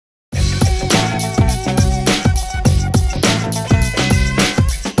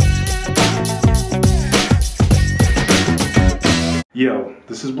Yo,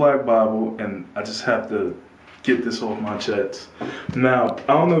 this is BackBible, and I just have to get this off my chest. Now,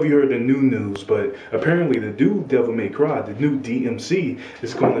 I don't know if you heard the new news, but apparently the new Devil May Cry, the new DMC,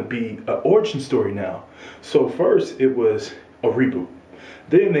 is going to be an origin story now. So first, it was a reboot.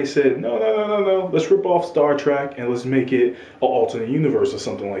 Then they said, no, let's rip off Star Trek and let's make it an alternate universe or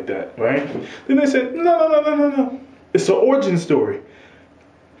something like that, right? Then they said, no, it's an origin story.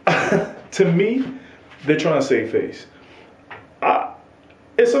 To me, they're trying to save face.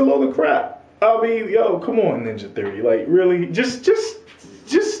 It's a load of crap. I mean, yo, come on, Ninja Theory. Like, really, just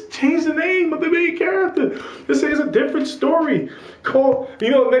change the name of the main character. This is a different story.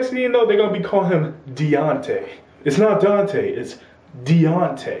 Next thing you know, they're gonna be calling him Deontay. It's not Dante, it's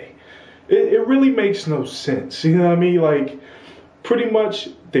Deontay. It really makes no sense. You know what I mean? Like, pretty much,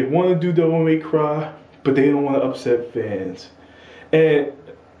 they want to do Devil May Cry, but they don't want to upset fans. And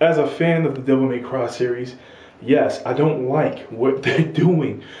as a fan of the Devil May Cry series, yes, I don't like what they're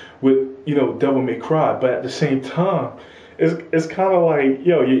doing with, Devil May Cry, but at the same time, it's kind of like,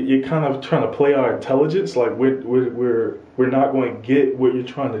 you're kind of trying to play our intelligence, like we're not going to get what you're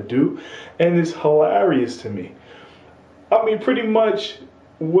trying to do, and it's hilarious to me. I mean, pretty much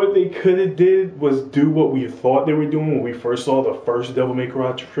what they could have did was do what we thought they were doing when we first saw the first Devil May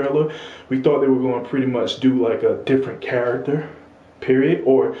Cry trailer. We thought they were going to pretty much do like a different character, period,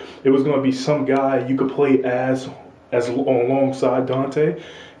 or it was going to be some guy you could play as alongside Dante,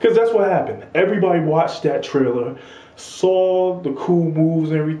 because that's what happened. Everybody watched that trailer, saw the cool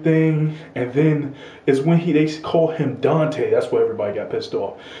moves and everything, and then is when they call him Dante. That's why everybody got pissed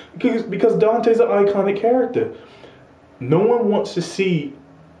off, because Dante's an iconic character. No one wants to see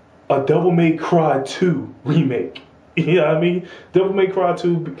a Devil May Cry 2 remake. You know what I mean? Devil May Cry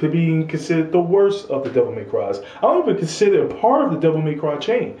 2 could be considered the worst of the Devil May Cries. I don't even consider it part of the Devil May Cry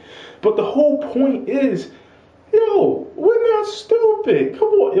chain. But the whole point is, we're not stupid. Come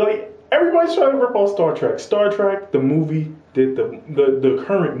on, like, everybody's trying to rip off Star Trek. Star Trek, the movie, did the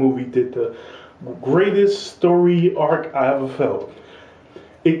current movie did the greatest story arc I ever felt.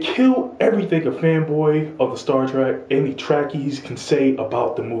 It killed everything a fanboy of the Star Trek, any Trekkies can say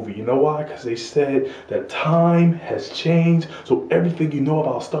about the movie. You know why? Because they said that time has changed, so everything you know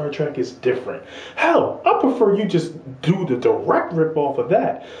about Star Trek is different. Hell, I prefer you just do the direct rip-off of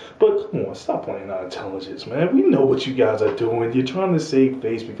that. But come on, stop playing our intelligence, man. We know what you guys are doing. You're trying to save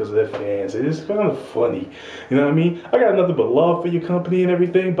face because of their fans. It is kind of funny. You know what I mean? I got nothing but love for your company and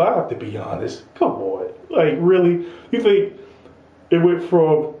everything, but I have to be honest. Come on. Like, really? You think it went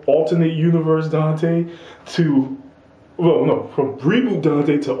from alternate universe Dante to, from Reboot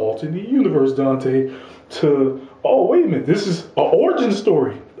Dante to alternate universe Dante to, oh, wait a minute, this is an origin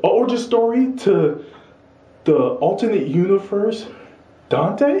story. An origin story to the alternate universe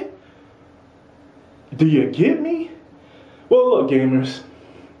Dante? Do you get me? Well, look, gamers,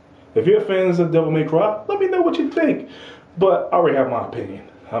 if you're fans of Devil May Cry, let me know what you think. But I already have my opinion.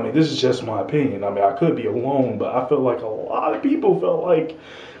 I mean, this is just my opinion. I mean, I could be alone, but I feel like a lot of people felt like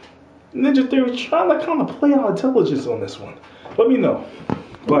Ninja Theory trying to kind of play our intelligence on this one. Let me know.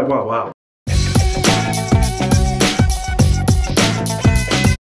 Wow.